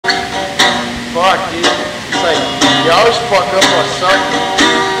fuck, dude. It's like, you always fuck up on something.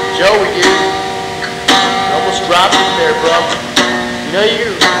 Joey, dude. You almost dropped it there, bro. You know,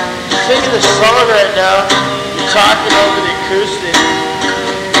 you're singing the song right now. You're talking over the acoustic.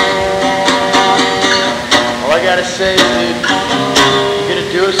 All I gotta say is, dude, you gonna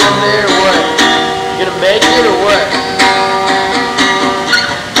do us someday or what? You gonna make it or what?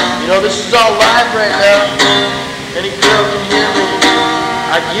 You know, this is all live right now. Any girl can hear me.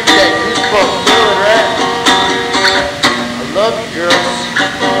 I give you that goosebump feeling, right? I love you, girls.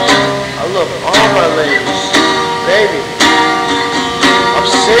 I love all my ladies. Baby, I'm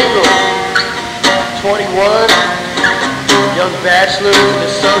single. 21, young bachelor with an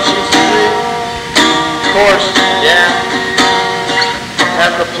associate's degree. Of course, yeah.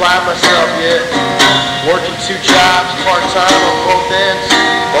 Haven't applied myself yet. Working 2 jobs, part-time on both ends,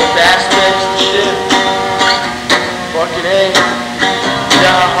 both aspects and shit. Fucking A. You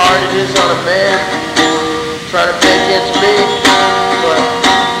know how hard it is on a man trying to make ends meet. But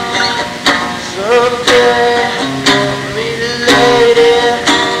someday I'll meet a lady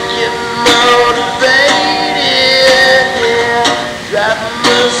to get motivated. Yeah, drive a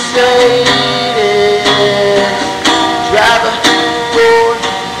Mercedes, drive a Ford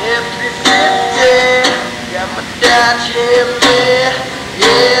F-350, got my Dodge Hemi,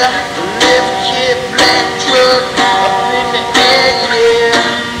 yeah, lift kit, black truck, up in the air, yeah.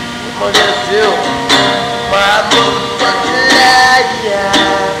 What am I gonna do? My motherfucking life.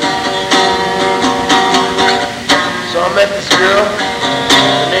 So I met this girl,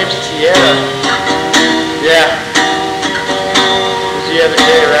 her name's Tiara. Yeah, it was the other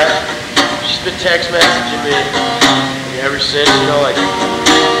day, right? She's been text messaging me ever since, you know, like,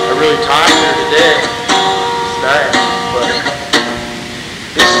 I really talked to her today. It's nice, but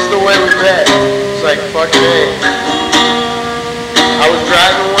this is the way we met. It's like, fucking A. I was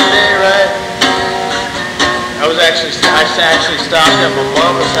driving one day, right? I actually stopped at my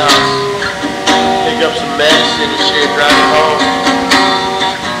mama's house, picked up some medicine and shit, driving home.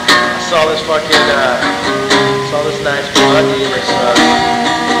 I saw this nice buggy, this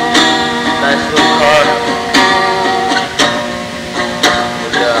nice little car.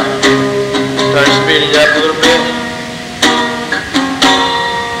 And started speeding up a little bit.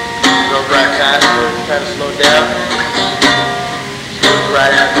 Drove right past her, kind of slowed down. She looked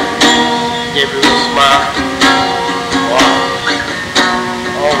right at me, gave me a little smile. Wow.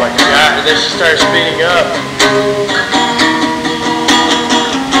 Oh my God, and then she started speeding up.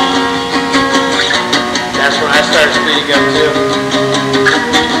 That's when I started speeding up too.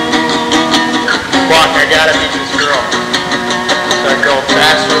 Fuck, I gotta meet this girl. Started going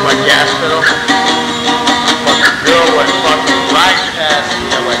faster with my gas pedal. Fucking girl went fucking right past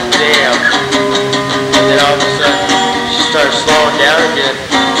me. I'm like, damn. And then all of a sudden, she started slowing down again.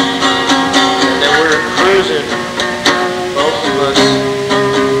 And then we were cruising. Both of us.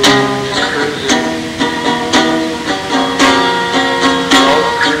 Just cruising. Both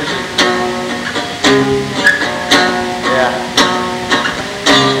cruising. Yeah.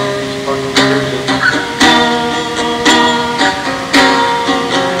 Just fucking cruising.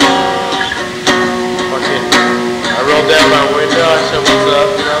 I rolled down my window, I said, what's up,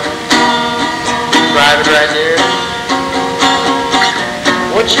 you know? Driving right here.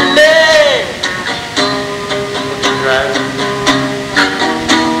 What's your name? Fucking driving.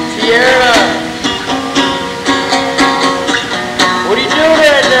 Tiara. What are you doing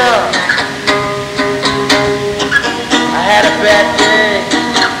right now? I had a bad day.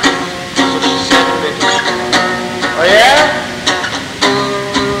 That's what she said to me. Oh yeah?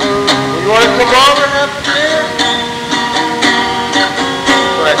 You want to come over and have a beer?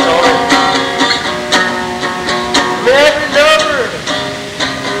 That's what I told her. May I have your number?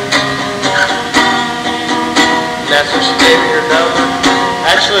 And that's when she gave me her number.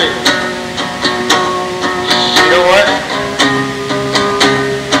 Actually, you know what?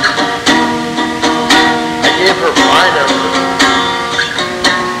 I gave her my number.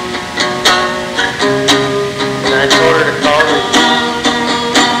 And I told her to call me.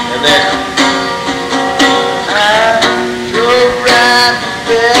 And then I drove right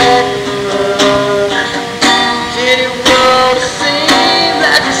back. Didn't want to seem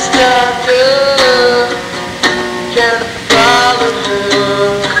like a stalker. Can't follow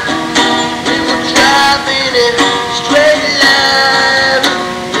her. We were driving in a straight line.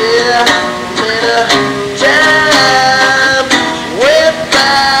 Yeah, and then time went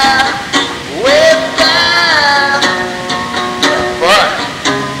by. But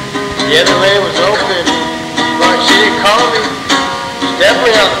the other lane was open. But she didn't call me. She's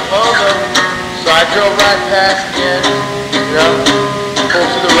definitely on the phone though. So I drove right past again. You know,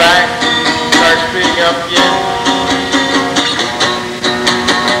 pulled to the right. Start speeding up again.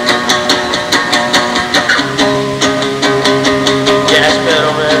 Gas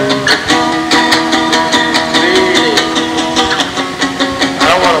pedal, man. Speeding. I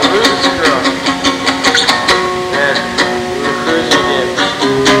don't want to lose this girl. Man, we were cruising again.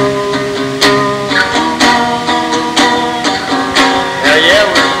 Hell yeah,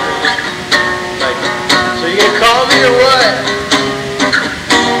 we were cruising. Like, so you gonna call me or what?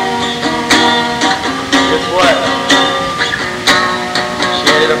 Guess what? She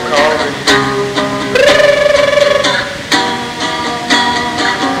ended up calling me.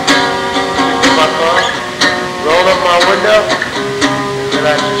 My phone, rolled up my window, and then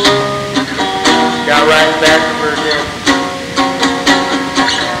I just got right back to her again.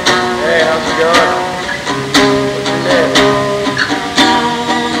 Hey, how's it going? What's your name?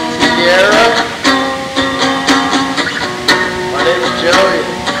 Sierra? My name's Joey.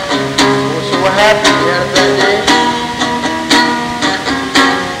 So what happened? You had a bad day?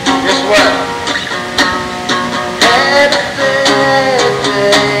 Guess what? Had a bad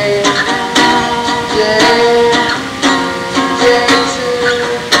day. Today too.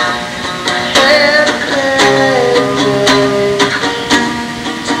 Had a bad day.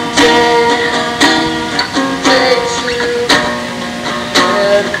 Today too.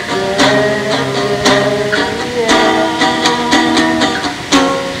 Had a bad day.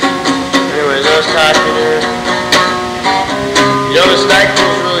 Anyways, I was talking to her. You know, this night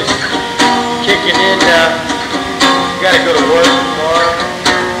pool's really kicking in now. You gotta go to work tomorrow.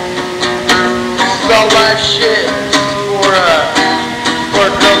 This is all live shit. This is for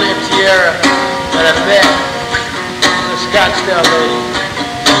a girl named Tiara that I met. She's a Scottsdale lady.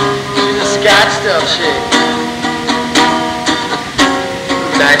 She's a Scottsdale chick.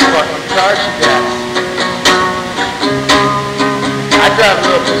 Nice fucking car she got. I drive a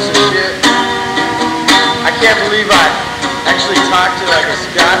little piece of shit. I can't believe I actually talked to like a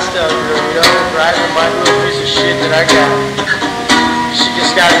Scottsdale girl, you know, driving my little piece of shit that I got. She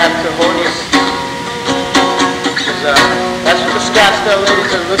just gotta have cojones. Cause that's what the Scottsdale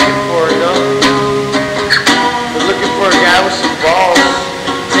ladies are looking for, you know. They're looking for a guy with some balls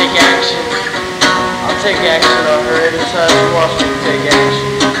that can take action. I'll take action on her anytime she wants me to take action.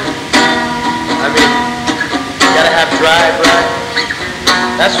 I mean, you gotta have drive, right?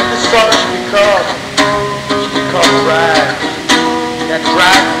 That's what this song should be called. It should be called Drive. That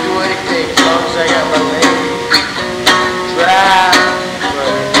drive to do anything as long as I got my lady. Drive.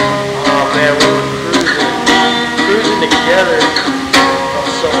 But, oh man, we were cruising together.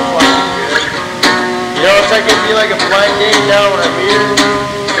 Felt so fucking good. You know, it's like it'd be like a blind date now when I meet her.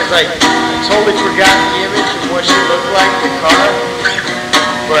 Cause like, I totally forgot the image of what she looked like in the car.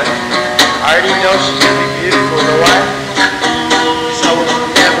 But I already know she's gonna be beautiful. You know why? Cause I would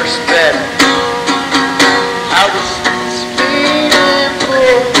never sped. I was speeding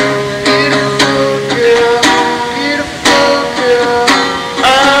for beautiful girl,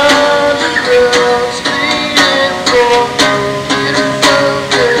 on the road. Speeding for beautiful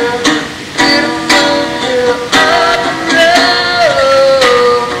girl, on the road.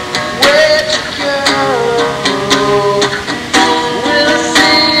 Where'd you go? Will I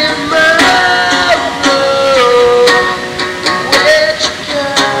see you tomorrow? Where'd you go?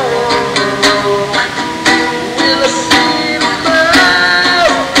 Will I see you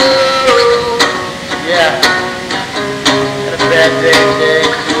tomorrow? Yeah, had a bad day today.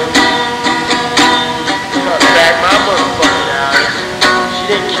 Cut back my motherfucking hours. She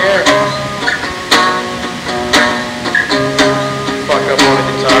didn't care. Fuck up on the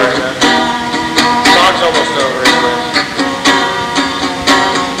guitar, man. Song's almost over anyways.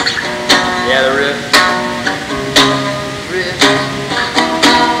 Yeah, the riff.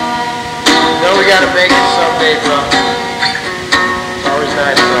 You know we gotta make it someday, bro. It's always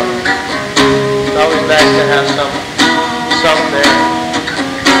nice, bro. It's always nice to have something there.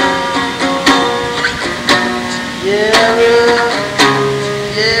 Tiara,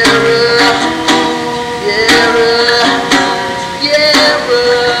 Tiara, Tiara, Tiara,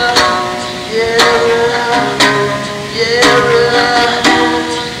 Tiara, Tiara,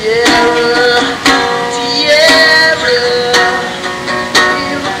 Tiara, Tiara.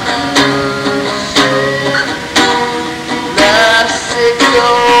 Not a sicko.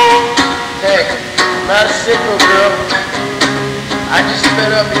 Hey, not a sicko, girl. I just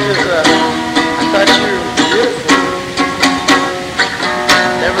fed up because I thought you were beautiful.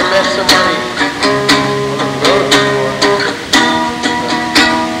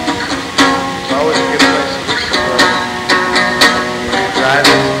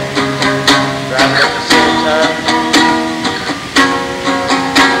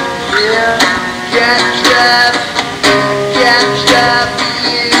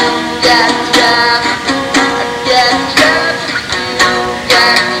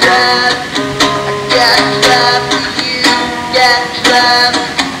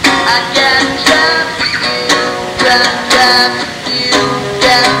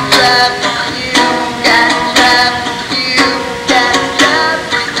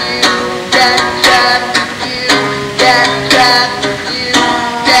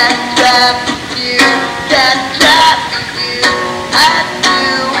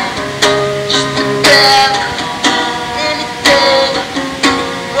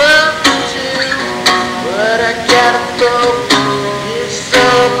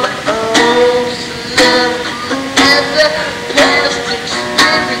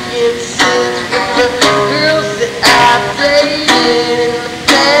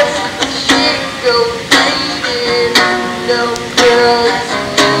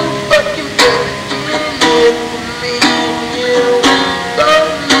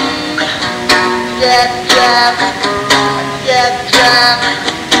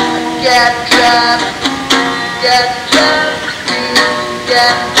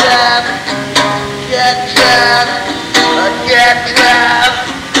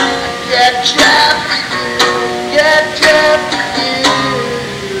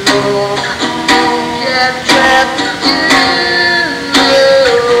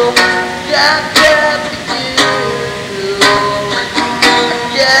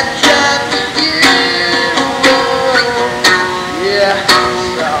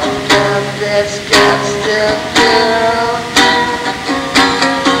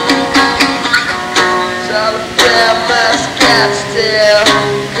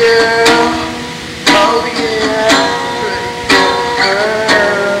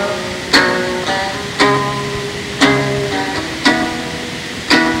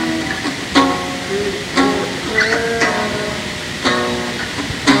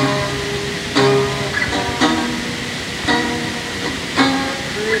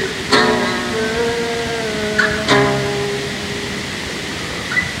 Pretty